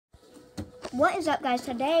What is up, guys?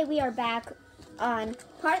 Today we are back on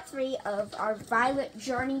part 3 of our Violet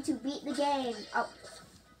journey to beat the game.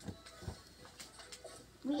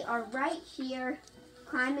 We are right here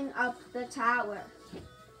climbing up the tower.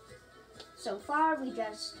 So far we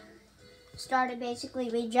just started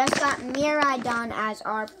we just got Miraidon as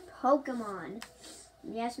our Pokemon.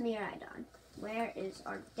 Yes, Miraidon. Where is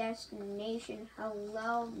our destination?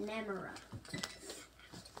 Hello, Nemera.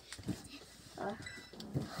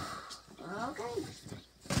 Okay.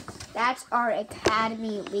 That's our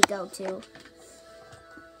academy we go to.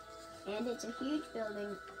 And it's a huge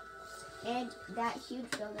building. And that huge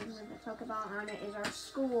building with the Pokeball on it is our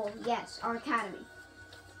school. Yes, our academy.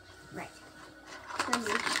 Right. It's going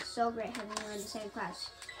to be so great having you in the same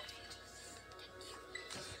class.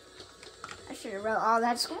 I should have wrote all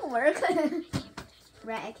that schoolwork.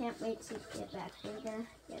 Right, I can't wait to get back. We're going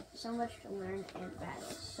to get so much to learn and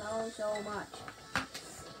battle. So much.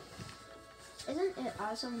 Isn't it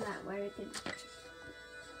awesome that where you could,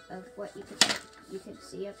 of what you could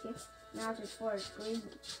see up here? Mountains, forest, green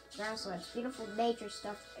grasslands, beautiful nature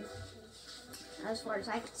stuff, and as far as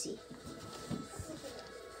I could see.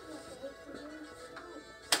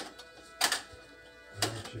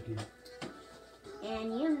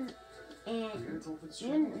 And you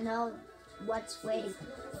know what's waiting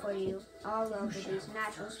for you all over these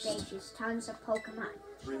natural stages. Tons of Pokemon.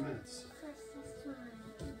 3 minutes.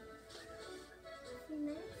 3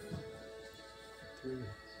 minutes.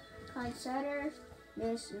 Consider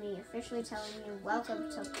this me officially telling you welcome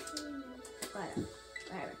to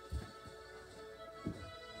whatever.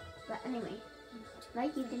 But anyway,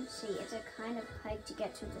 like you can see, it's a kind of hike to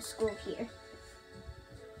get to the school here.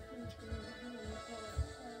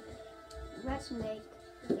 Let's make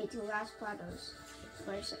it to Las Prados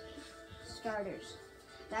for starters.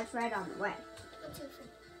 That's right on the way.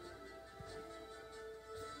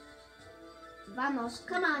 Vamos,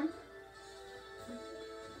 come on.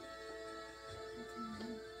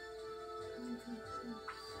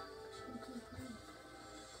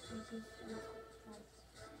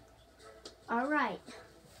 All right.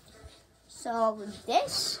 So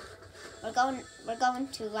this, we're going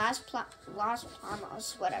to Las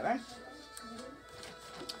Palmas, whatever.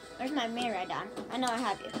 Where's my Miraidon? I know I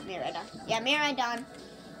have you, Miraidon. Yeah, Miraidon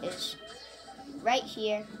is right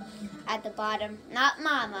here at the bottom. Not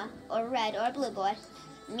Mama or Red or Blue Boy.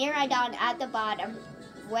 Miraidon at the bottom,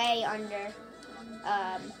 way under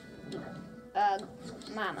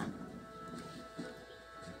Mama.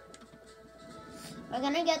 We're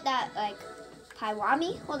gonna get that like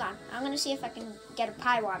Paiwami. Hold on, I'm gonna see if I can get a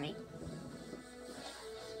Paiwami.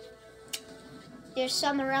 There's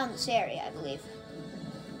some around this area, I believe.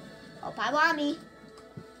 Oh, Paiwami.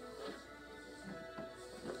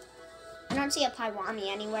 I don't see a Paiwami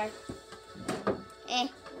anywhere.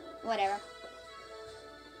 Whatever.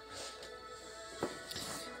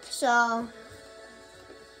 So,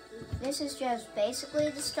 this is just basically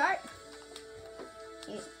the start.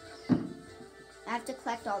 I have to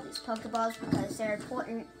collect all these Pokeballs because they're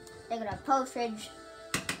important. They're gonna have postage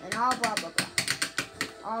and all blah blah blah.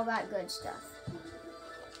 All that good stuff.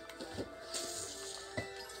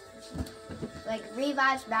 Like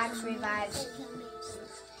revives, max revives,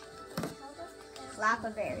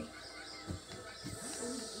 Lapberry.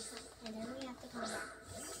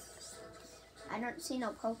 I don't see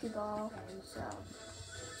no Pokeball, so I'm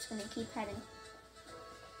just gonna keep heading.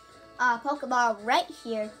 Pokeball right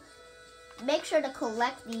here. Make sure to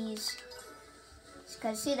collect these,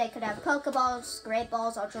 because see, they could have Pokeballs, Great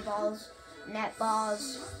Balls, Ultra Balls, Net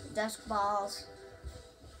Balls, Dusk Balls.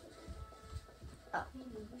 Oh,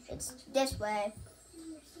 it's this way.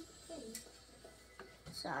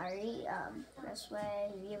 Sorry, this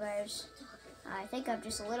way, viewers. I think I'm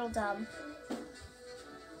just a little dumb.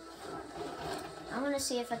 I'm gonna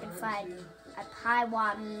see if I can find a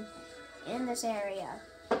Paiwami in this area.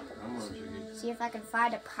 See if I can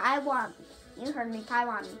find a Paiwami. You heard me,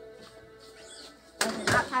 Paiwami. If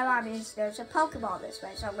it's not Paiwamis, there's a Pokeball this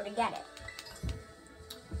way, so I'm gonna get it.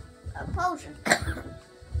 A potion.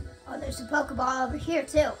 Oh, there's a Pokeball over here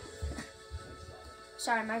too.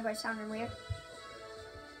 Sorry, my voice sounded weird.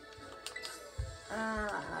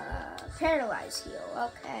 Paralyze heal,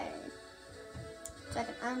 okay. So I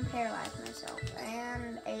can unparalyze myself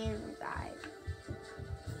and a revive.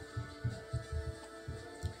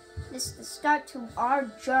 This is the start to our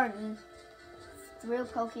journey through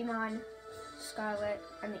Pokemon Scarlet.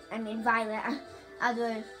 I mean Violet.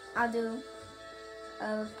 I'll do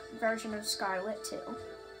a version of Scarlet too.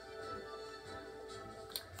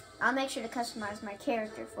 I'll make sure to customize my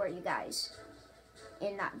character for you guys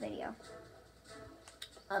in that video.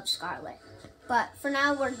 of Scarlet. But for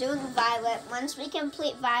now, we're doing Violet. Once we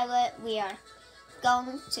complete Violet, we are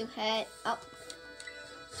going to head up.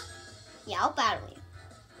 Yeah, I'll battle you.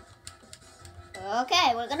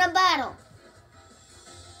 Okay, we're gonna battle.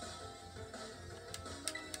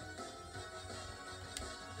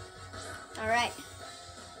 Alright.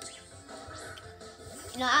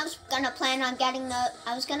 You know, I was gonna plan on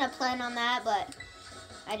that, but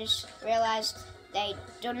I just realized they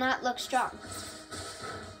do not look strong.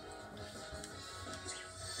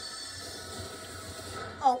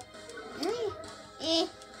 Oh.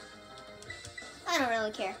 I don't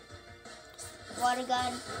really care. Water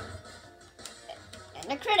gun.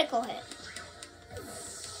 And a critical hit.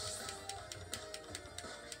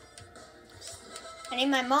 I need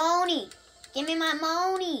my money. Give me my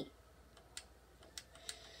money.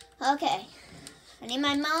 Okay. I need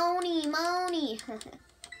my money.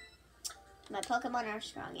 My Pokemon are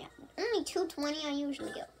strong, yeah. Only 220 I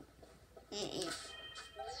usually get.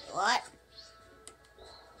 What?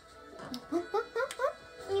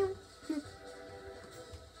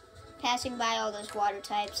 Passing by all those water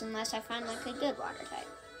types unless I find like a good water type.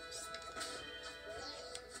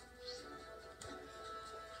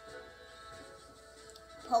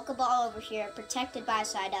 Pokeball over here, protected by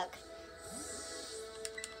Psyduck.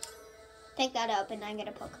 Pick that up and I get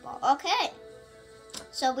a Pokeball. Okay,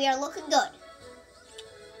 so we are looking good.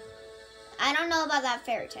 I don't know about that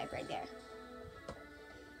fairy type right there.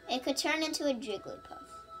 It could turn into a Jigglypuff.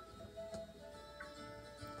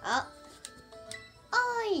 Oh.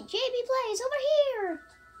 Oi, JB Plays, over here!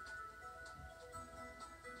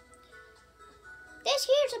 This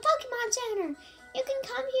here's a Pokemon Center. You can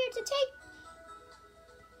come here to take...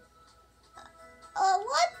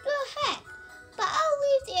 what the heck? But I'll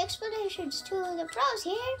leave the explanations to the pros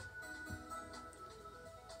here.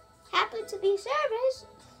 Happen to be service,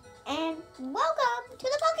 and welcome to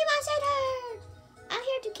the Pokemon Center! I'm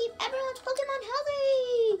here to keep everyone's Pokemon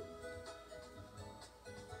healthy!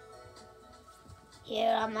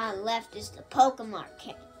 Here on my left is the Pokemon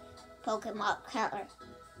counter.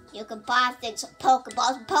 You can buy things like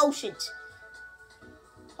Pokeballs and potions.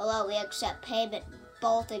 Hello, we accept payment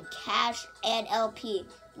both in cash and LP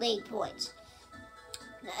league points.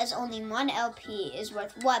 As only one LP is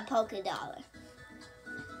worth one Pokédollar.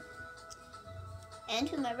 And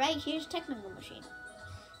to my right, here's Technical Machine.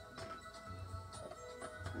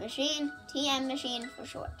 Machine, TM Machine for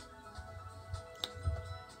short.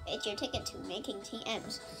 It's your ticket to making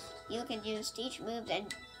TMs. You can use each move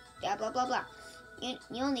and blah blah blah blah.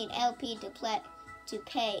 You'll need LP to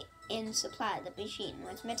pay and supply the machine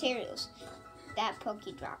with materials that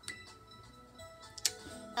Pokédrop.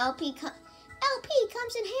 LP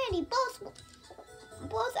comes in handy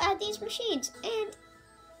both at these machines and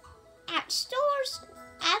at stores.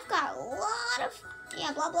 I've got a lot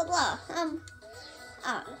of blah blah blah.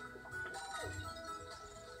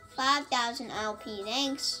 5,000 LP,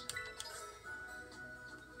 thanks.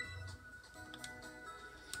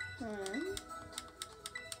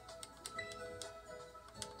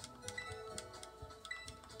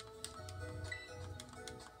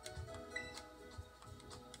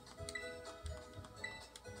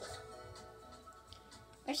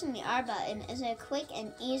 Pressing the R button is a quick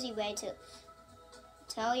and easy way to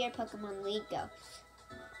tell your Pokemon lead go.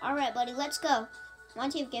 Alright, buddy, let's go.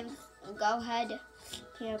 Once you've given go ahead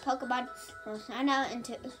to your Pokemon, will sign out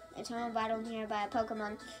into a town battle nearby a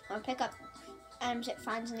Pokemon or pick up items it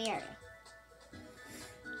finds in the area.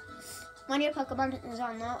 When your Pokemon is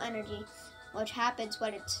on low energy, which happens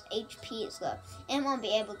when its HP is low, it won't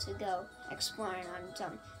be able to go exploring on its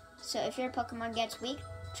own. So if your Pokemon gets weak,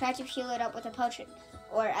 try to heal it up with a potion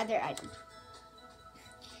or other item.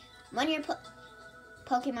 When your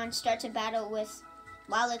Pokemon starts a battle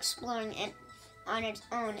while exploring on its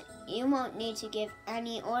own, you won't need to give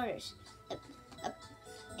any orders.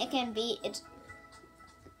 It can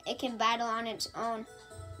battle on its own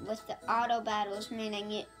with the auto battles,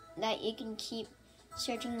 meaning that you can keep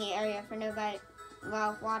searching the area for nobody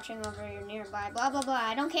while watching over your nearby. Blah blah blah.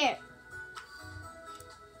 I don't care.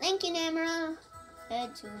 Thank you, Namara.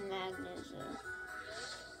 Head to Magnesia.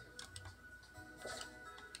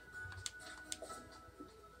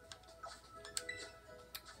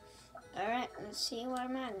 Alright, let's see where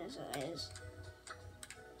Magnesia is.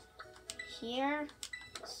 Here,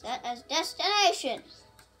 set as destination.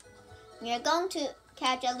 We are going to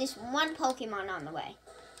catch at least one Pokemon on the way.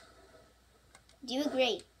 Do you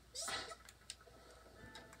agree?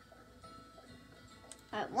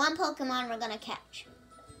 Alright, one Pokemon we're going to catch.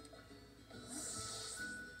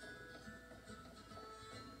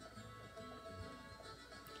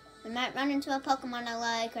 The might run into a Pokemon I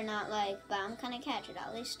like or not like, but I'm gonna catch it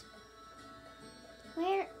at least.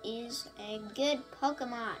 Where is a good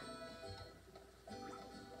Pokemon?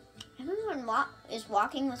 Everyone is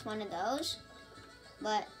walking with one of those,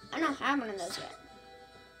 but I don't have one of those yet.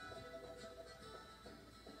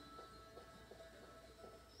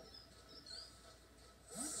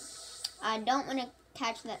 I don't want to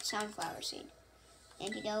catch that sunflower seed.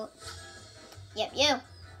 Antidote. Yep,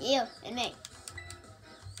 you, and me.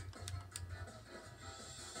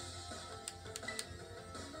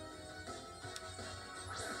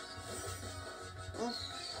 Ooh,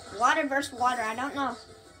 water versus water, I don't know.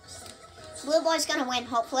 Blue Boy's gonna win,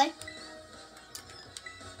 hopefully.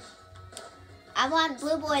 I want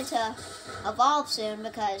Blue Boy to evolve soon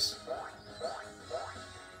because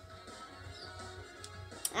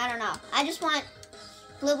I don't know. I just want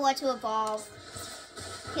Blue Boy to evolve.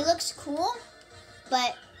 He looks cool,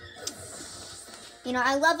 but you know,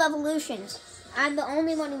 I love evolutions. I'm the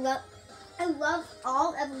only one who I love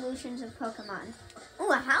all evolutions of Pokemon.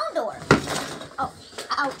 Ooh, a Houndour. Oh,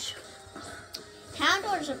 ouch.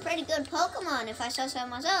 Houndour is a pretty good Pokemon if I say so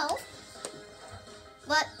myself.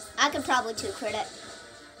 But I could probably 2-crit it.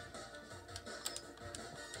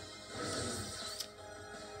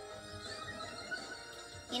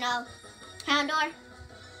 You know, Houndour,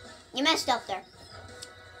 you messed up there.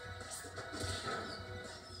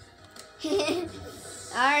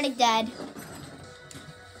 Already dead.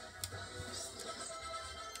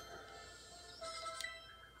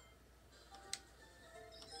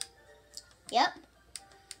 Yep.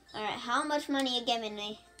 Alright, how much money you giving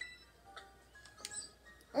me?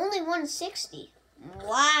 Only 160.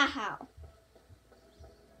 Wow.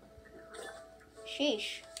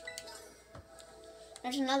 Sheesh.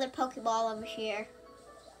 There's another Pokeball over here.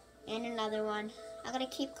 And another one. I gotta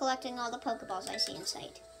keep collecting all the Pokeballs I see in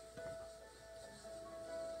sight.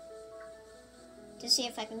 To see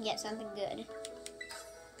if I can get something good.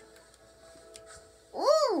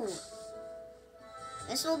 Ooh!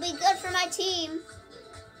 This will be good for my team.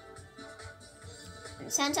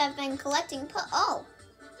 And since I've been collecting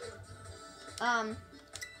I'm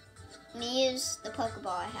gonna use the Pokeball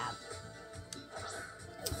I have.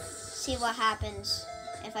 See what happens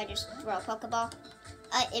if I just throw a Pokeball.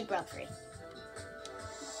 It broke free.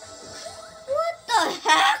 What the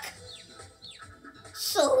heck?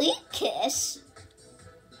 Sweet Kiss?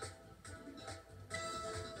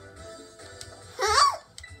 Huh?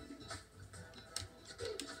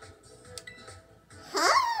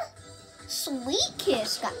 Huh? Sweet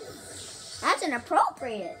Kiss got... That's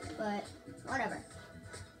inappropriate, but whatever.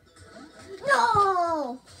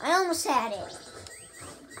 No! I almost had it.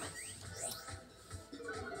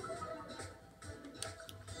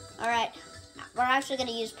 Alright, we're actually going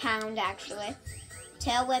to use Pound, actually.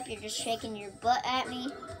 Tail Whip, you're just shaking your butt at me.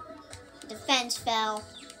 Defense fell.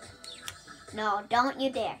 No, don't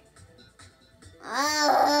you dare.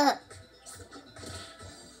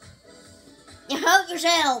 You hurt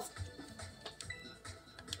yourself.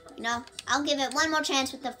 You know, I'll give it one more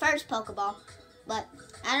chance with the first Pokeball. But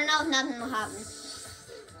I don't know if nothing will happen.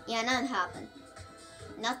 Yeah, nothing happened.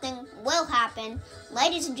 Nothing will happen.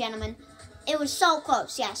 Ladies and gentlemen, it was so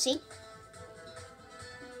close. Yeah, see?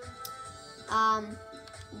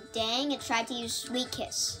 Dang, it tried to use Sweet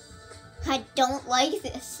Kiss. I don't like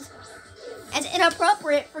this. It's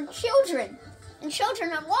inappropriate for children. And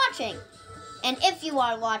children are watching. And if you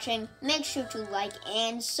are watching, make sure to like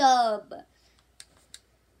and sub.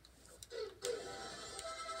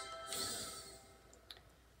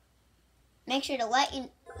 Make sure to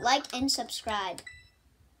like and subscribe.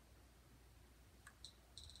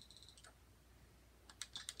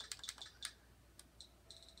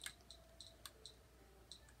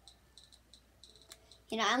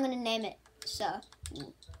 You know, I'm going to name it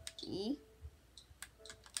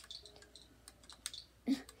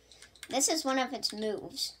This is one of its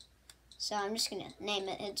moves. So I'm just going to name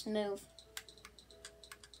it its move.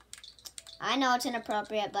 I know it's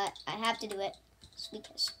inappropriate, but I have to do it. Sweet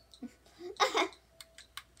Kiss.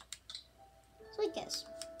 Sweet Kiss.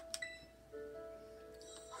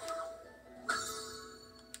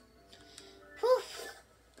 Whew.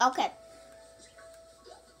 Okay.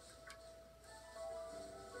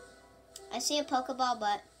 I see a Pokeball,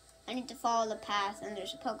 but I need to follow the path, and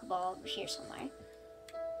there's a Pokeball over here somewhere.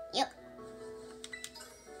 Yep.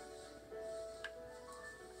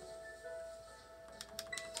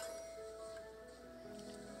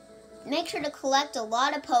 Make sure to collect a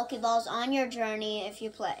lot of Pokeballs on your journey if you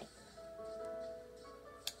play.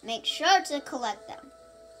 Make sure to collect them.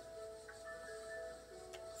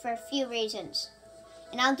 For a few reasons.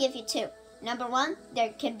 And I'll give you two. Number one,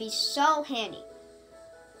 they can be so handy.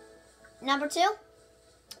 number 2?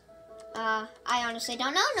 I honestly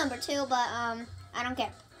don't know number 2, but I don't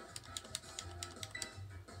care.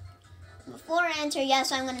 Before I enter,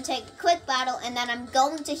 yes, I'm going to take a quick battle, and then I'm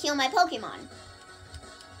going to heal my Pokemon.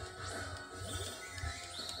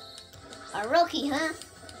 A rookie, huh?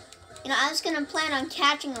 You know, I was going to plan on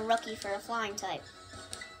catching a rookie for a flying type.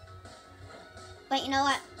 But you know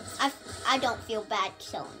what? I don't feel bad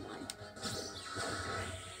killing one.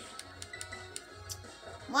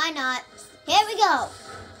 Why not? Here we go.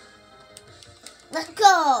 Let's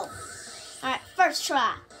go. Alright, first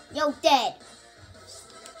try. Yo, dead.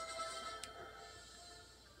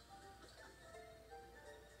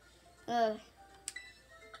 Ugh.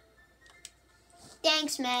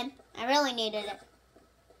 Thanks, man. I really needed it.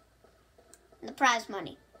 And the prize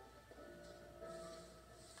money.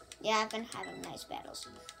 Yeah, I've been having nice battles.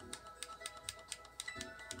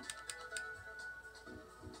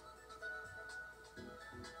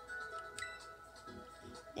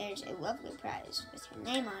 There's a lovely prize with your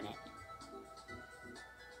name on it.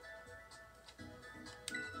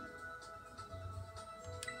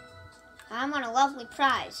 I want a lovely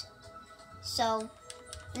prize. So,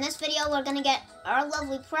 in this video, we're going to get our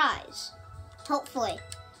lovely prize. Hopefully.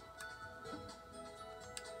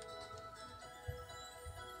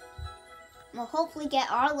 We'll hopefully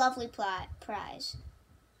get our lovely prize.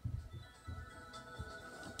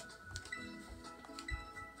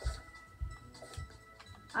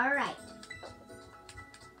 Alright.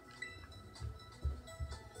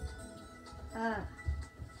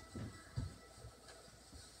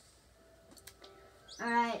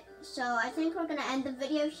 Alright, so I think we're going to end the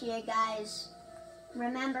video here, guys.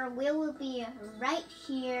 Remember, we will be right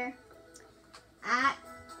here at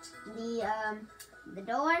the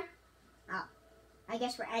door. Oh, I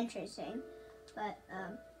guess we're entering, but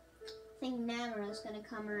I think Namura's going to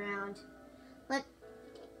come around. Can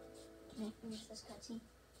I finish this cutscene?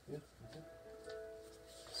 Yeah.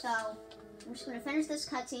 So, I'm just going to finish this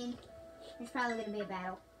cutscene. There's probably going to be a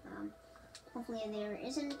battle. Hopefully there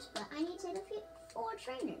isn't, but I need to defeat 4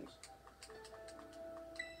 trainers.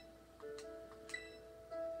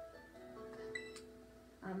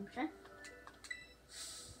 Sure.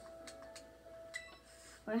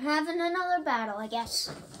 We're having another battle, I guess.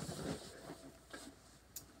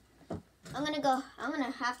 I'm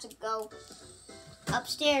gonna have to go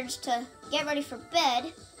upstairs to get ready for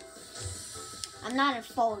bed. I'm not at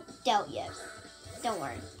full doubt yet. Don't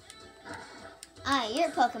worry. Your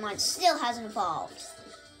Pokemon still hasn't evolved.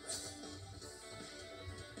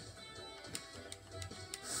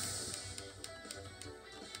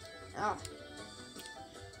 Oh.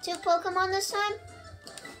 2 Pokemon this time?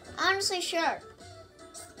 Honestly, sure.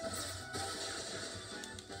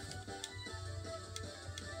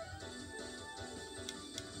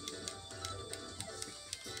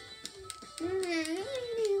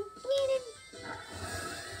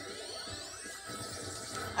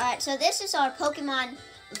 Alright, so this is our Pokemon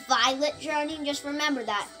Violet journey. Just remember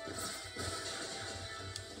that.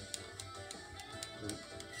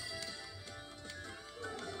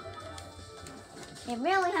 I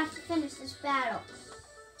really have to finish this battle.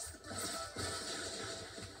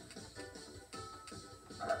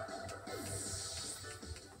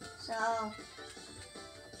 So,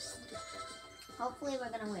 hopefully we're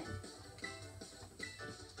gonna win.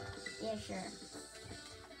 Yeah, sure.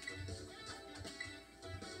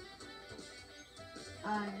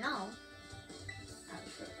 No. I'm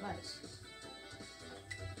sure it was.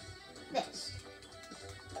 This.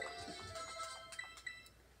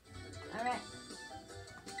 Alright.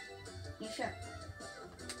 You sure?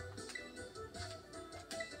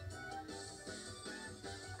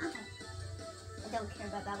 Okay. I don't care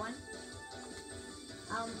about that one.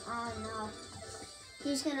 Oh no.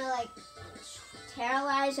 He's gonna, like,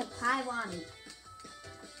 terrorize a Paiwani.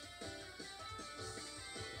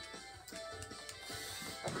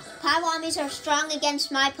 Paiwamis are strong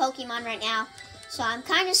against my Pokemon right now, so I'm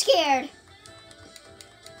kind of scared.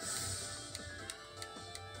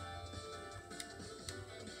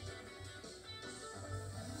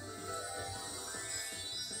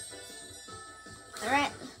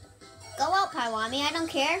 Alright, go out, Paiwami, I don't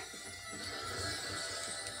care.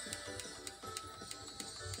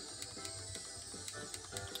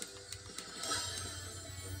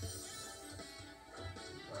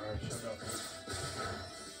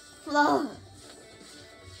 Whoa.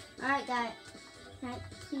 Alright, guys. Can I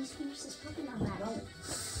please finish this Pokemon battle?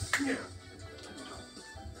 Yeah.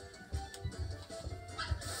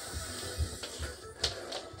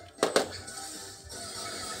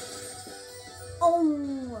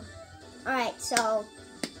 Oh. Alright, so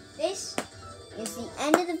this is the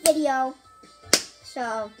end of the video.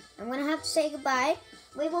 So, I'm going to have to say goodbye.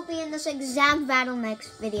 We will be in this exact battle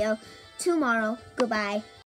next video tomorrow. Goodbye.